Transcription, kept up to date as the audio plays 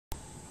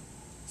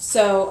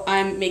So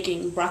I'm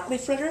making broccoli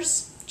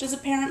fritters, which is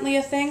apparently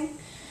a thing,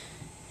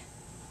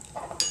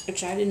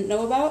 which I didn't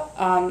know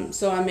about.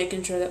 So I'm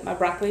making sure that my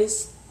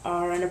broccolis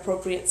are an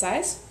appropriate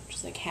size, which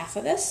is like half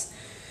of this.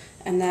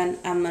 And then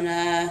I'm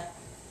gonna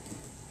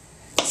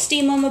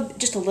steam them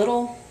just a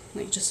little,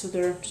 like just so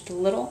they're just a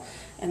little.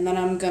 And then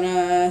I'm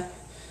gonna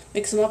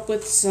mix them up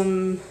with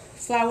some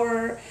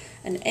flour,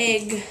 an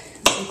egg,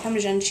 and some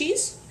Parmesan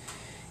cheese.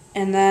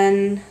 And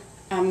then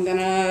I'm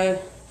gonna,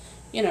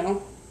 you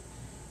know,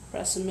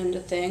 press them into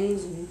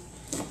things and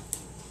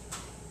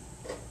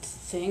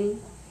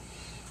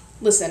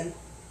Listen,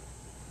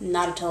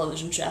 not a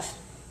television chef.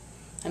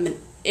 I'm an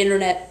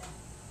internet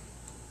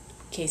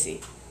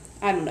KC.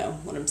 I don't know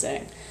what I'm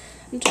saying.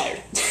 I'm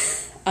tired.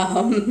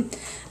 A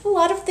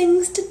lot of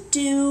things to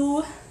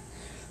do.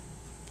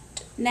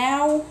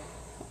 Now,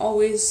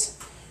 always,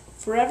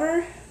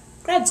 forever,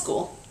 grad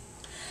school.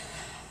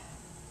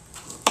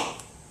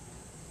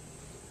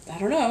 I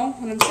don't know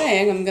what I'm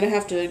saying. I'm gonna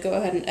have to go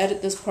ahead and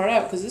edit this part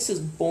out because this is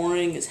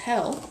boring as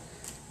hell.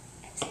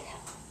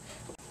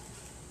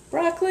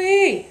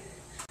 Broccoli!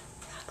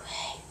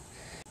 Broccoli.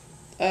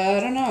 I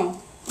don't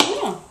know.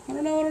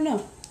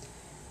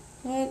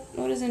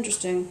 What is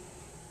interesting?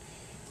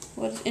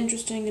 What's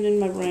interesting and in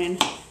my brain?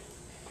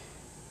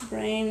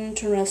 Brain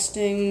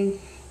interesting.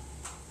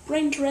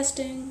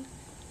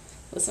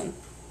 Listen.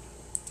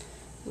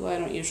 Well, I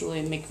don't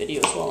usually make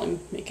videos while I'm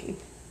making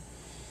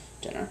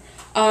dinner.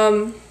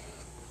 So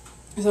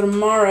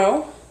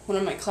tomorrow, one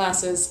of my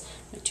classes,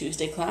 my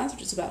Tuesday class,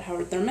 which is about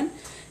Howard Thurman,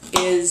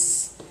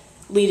 is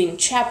leading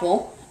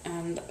chapel,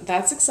 and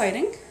that's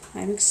exciting.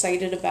 I'm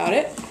excited about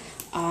it.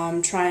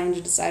 I'm trying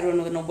to decide what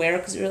I'm going to wear,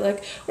 because you're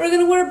like, we're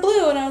going to wear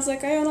blue, and I was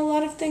like, I own a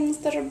lot of things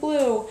that are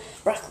blue.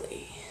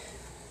 Broccoli.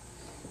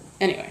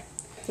 Anyway,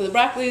 so the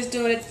broccoli is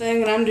doing its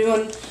thing, and I'm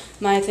doing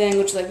my thing,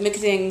 which is like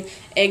mixing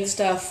egg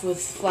stuff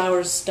with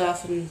flour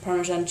stuff and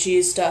Parmesan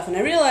cheese stuff, and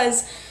I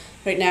realize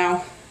right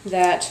now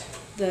that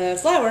the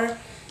flour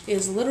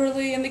is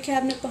literally in the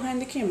cabinet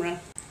behind the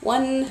camera.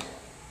 One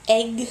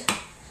egg,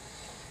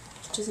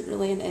 which isn't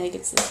really an egg,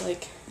 it's this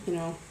like, you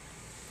know,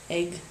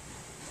 egg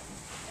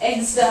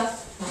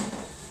stuff.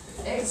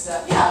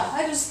 Yeah,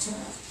 I just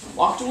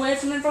walked away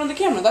from in front of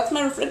the camera. That's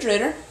my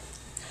refrigerator.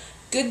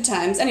 Good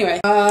times. Anyway,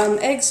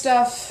 egg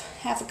stuff,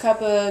 half a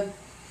cup of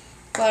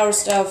flour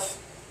stuff,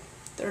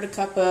 third a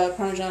cup of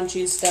Parmesan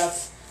cheese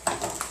stuff.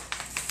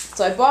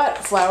 So I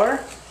bought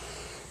flour.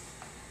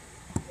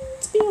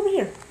 Let's be over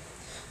here.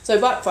 So I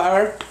bought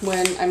flour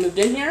when I moved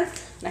in here,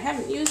 and I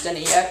haven't used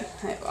any yet.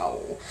 I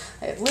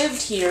have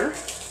lived here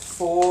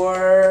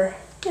for,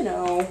 you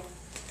know,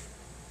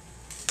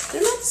 3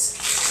 months,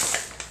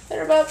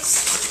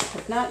 thereabouts. I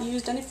have not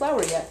used any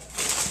flour yet,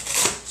 which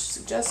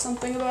suggests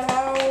something about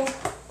how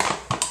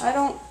I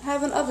don't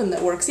have an oven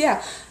that works.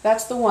 Yeah,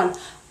 that's the one.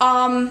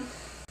 I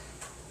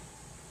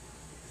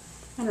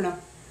don't know.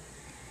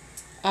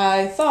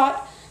 I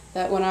thought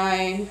that when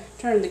I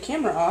turned the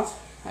camera off,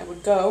 I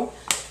would go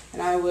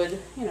and I would,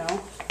 you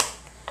know,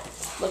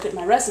 look at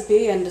my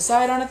recipe and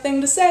decide on a thing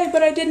to say,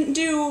 but I didn't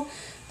do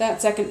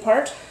that second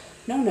part.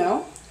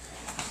 No,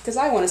 because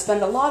I want to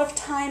spend a lot of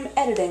time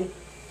editing.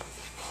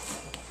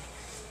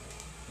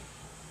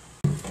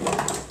 I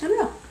don't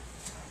know.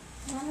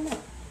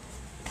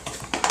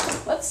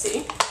 Let's see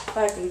if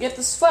I can get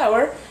this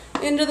flour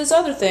into this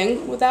other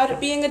thing without it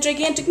being a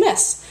gigantic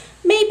mess.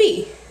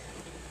 Maybe.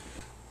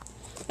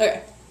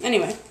 Okay,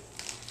 anyway.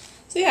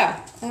 So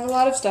yeah, I have a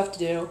lot of stuff to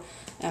do,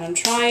 and I'm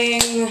trying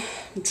to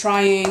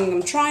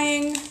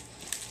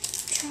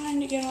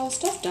get all the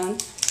stuff done.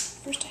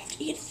 First I have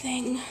to eat a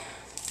thing.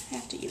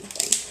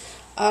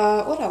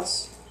 What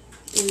else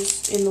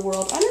is in the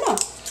world? I don't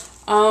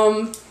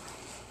know.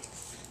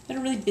 Had a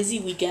really busy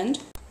weekend.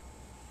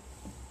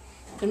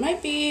 There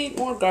might be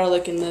more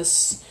garlic in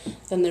this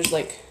than there's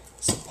like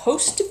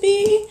supposed to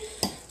be,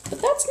 but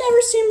that's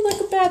never seemed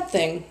like a bad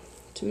thing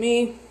to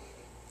me.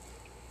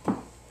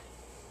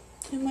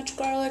 Too much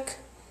garlic?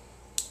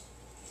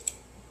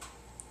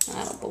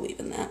 I don't believe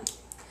in that.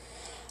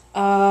 I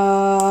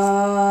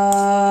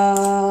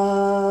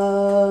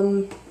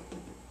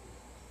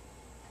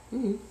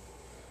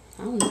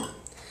don't know.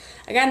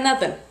 I got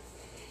nothing.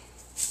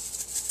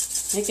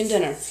 Making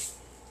dinner.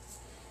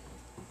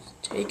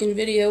 Taking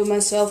video of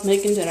myself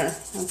making dinner.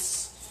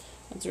 That's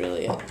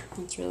really it.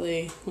 That's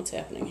really what's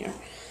happening here.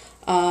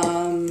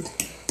 I'm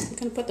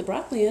gonna put the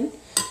broccoli in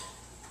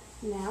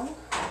now.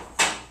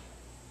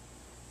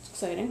 It's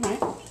exciting,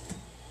 right?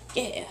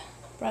 Yeah,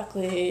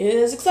 broccoli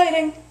is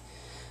exciting.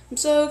 I'm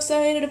so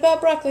excited about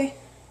broccoli.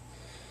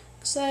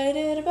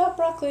 Excited about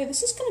broccoli.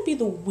 This is gonna be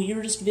the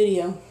weirdest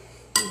video.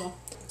 Well,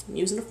 I'm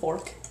using a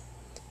fork.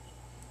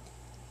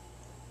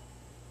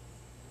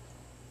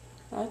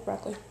 I like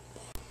broccoli.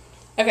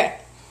 Okay,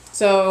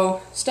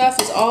 so stuff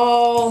is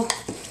all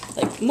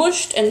like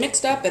mushed and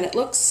mixed up, and it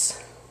looks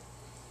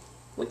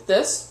like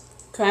this.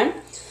 Okay,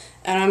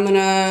 and I'm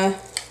gonna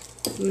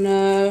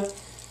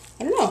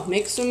I don't know,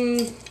 make some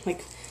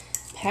like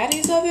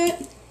patties of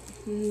it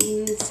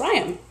and fry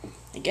them,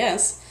 I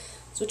guess.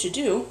 That's So what you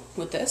do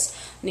with this,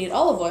 you need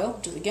olive oil,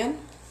 which is again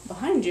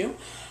behind you.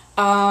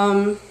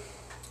 So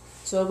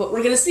what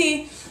we're gonna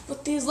see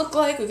what these look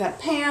like. We got a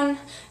pan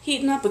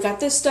heating up, we got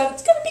this stuff.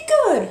 It's gonna be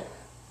good.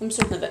 I'm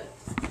certain of it.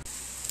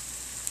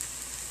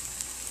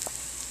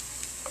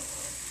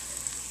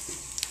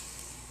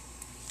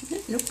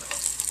 Nope.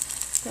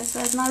 Guess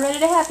that's not ready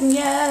to happen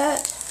yet.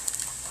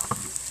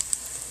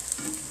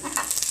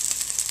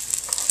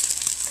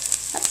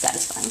 That's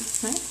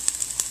satisfying, right?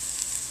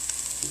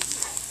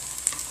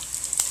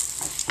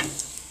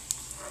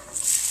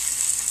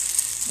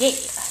 Yeah.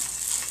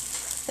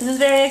 This is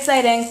very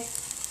exciting.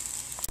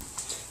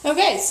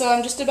 Okay, so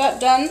I'm just about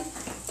done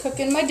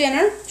cooking my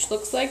dinner, which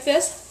looks like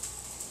this.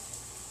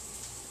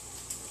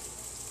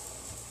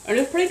 And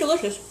it's pretty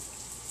delicious,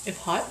 if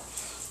hot.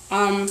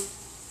 And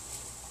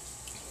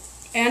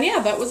yeah,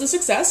 that was a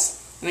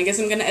success. And I guess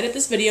I'm gonna edit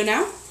this video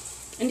now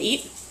and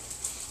eat.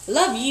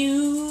 Love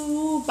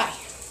you. Bye.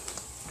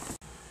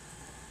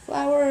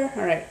 Flour.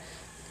 Alright.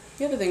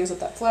 The other thing is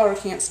that flour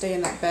can't stay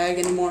in that bag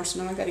anymore,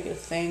 so now I gotta get a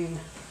thing.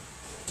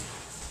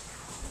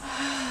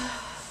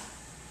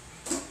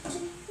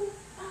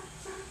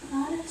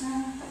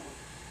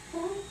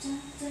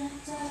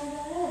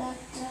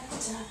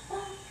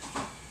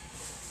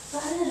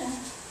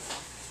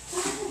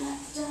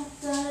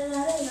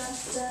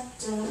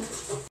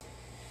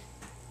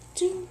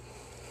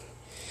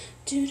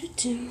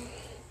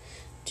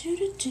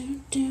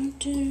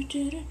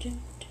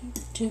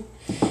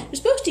 You're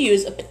supposed to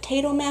use a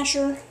potato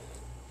masher